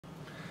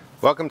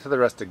Welcome to the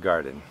Rustic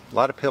Garden. A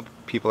lot of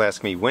people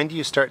ask me, when do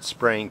you start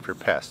spraying for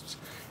pests?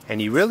 And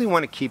you really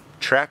want to keep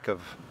track of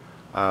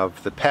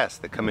the pests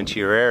that come into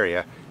your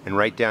area and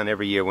write down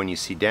every year when you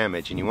see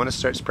damage. And you want to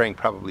start spraying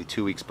probably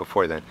 2 weeks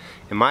before then.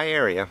 In my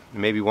area,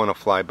 maybe one will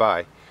fly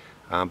by,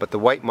 but the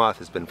white moth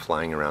has been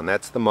flying around.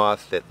 That's the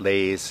moth that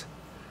lays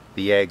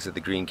the eggs of the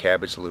green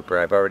cabbage looper.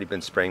 I've already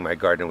been spraying my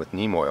garden with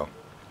neem oil,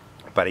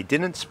 but I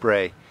didn't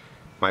spray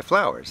my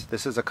flowers.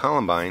 This is a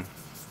columbine,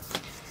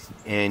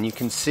 and you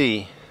can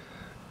see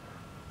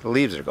the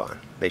leaves are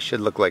gone. They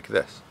should look like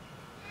this.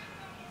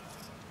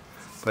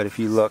 But if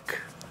you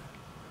look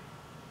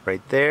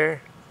right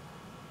there,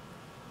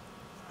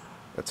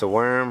 that's a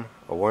worm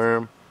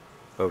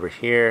over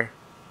here.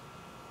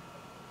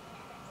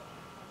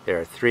 There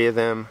are 3 of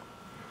them,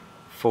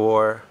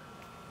 4,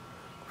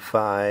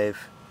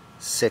 5,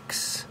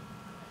 6,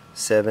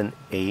 7,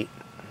 8,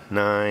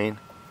 9,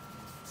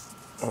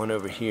 one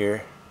over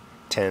here,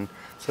 10.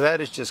 So that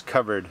is just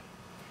covered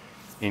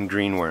in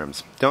green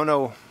worms. Don't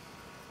know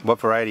what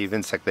variety of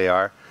insect they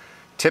are.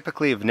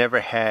 Typically I've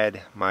never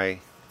had my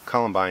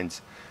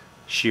columbines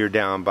sheared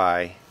down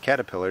by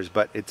caterpillars,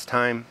 but it's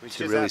time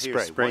to really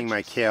spray. Spraying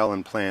my kale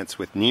and plants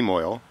with neem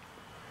oil,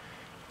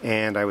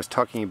 and I was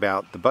talking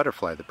about the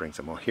butterfly that brings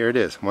them. Well, here it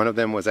is. One of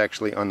them was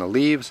actually on the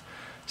leaves,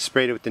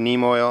 sprayed it with the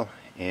neem oil,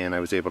 and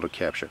I was able to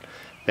capture it.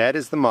 That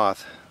is the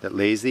moth that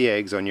lays the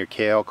eggs on your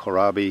kale,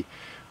 kohlrabi,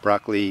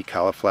 broccoli,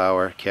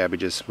 cauliflower,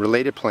 cabbages,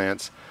 related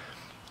plants,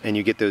 and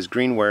you get those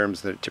green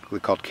worms that are typically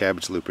called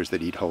cabbage loopers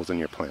that eat holes in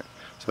your plant.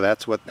 So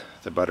that's what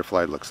the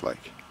butterfly looks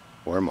like,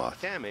 or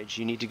moth. Damage,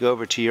 you need to go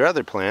over to your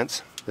other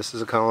plants. This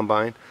is a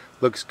columbine.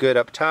 Looks good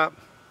up top,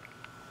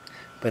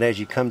 but as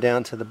you come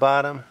down to the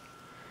bottom,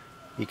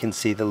 you can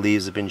see the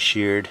leaves have been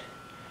sheared.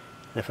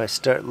 And if I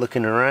start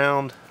looking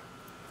around,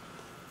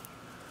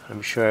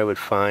 I'm sure I would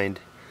find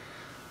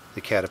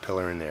the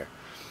caterpillar in there.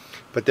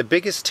 But the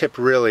biggest tip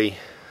really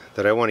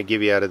that I want to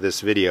give you out of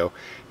this video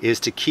is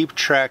to keep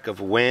track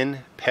of when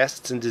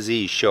pests and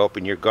disease show up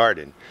in your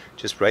garden.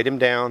 Just write them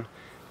down.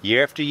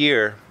 Year after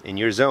year in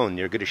your zone,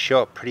 they're going to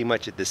show up pretty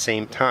much at the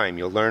same time.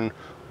 You'll learn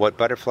what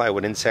butterfly,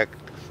 what insect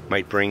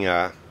might bring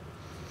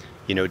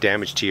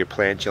damage to your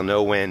plant. You'll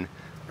know when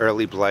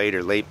early blight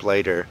or late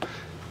blight or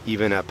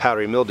even a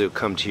powdery mildew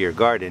come to your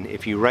garden.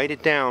 If you write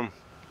it down,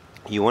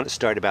 you want to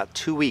start about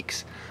 2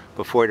 weeks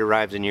before it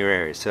arrives in your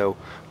area. So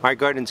my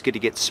garden's going to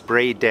get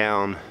sprayed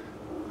down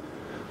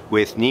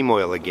with neem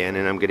oil again,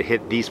 and I'm going to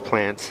hit these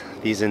plants,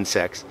 these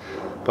insects.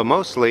 But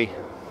mostly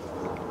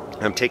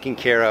I'm taking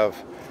care of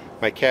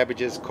my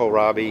cabbages,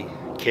 kohlrabi,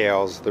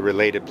 kales, the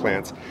related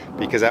plants,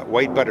 because that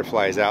white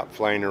butterfly is out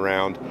flying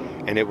around,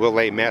 and it will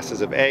lay masses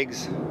of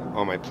eggs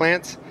on my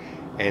plants,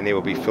 and they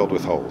will be filled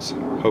with holes.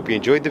 Hope you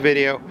enjoyed the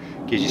video.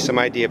 Gives you some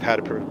idea of how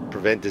to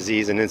prevent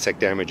disease and insect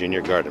damage in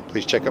your garden.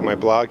 Please check out my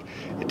blog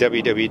at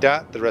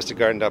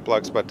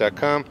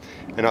www.therusticgarden.blogspot.com,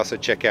 and also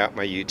check out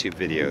my YouTube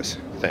videos.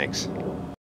 Thanks.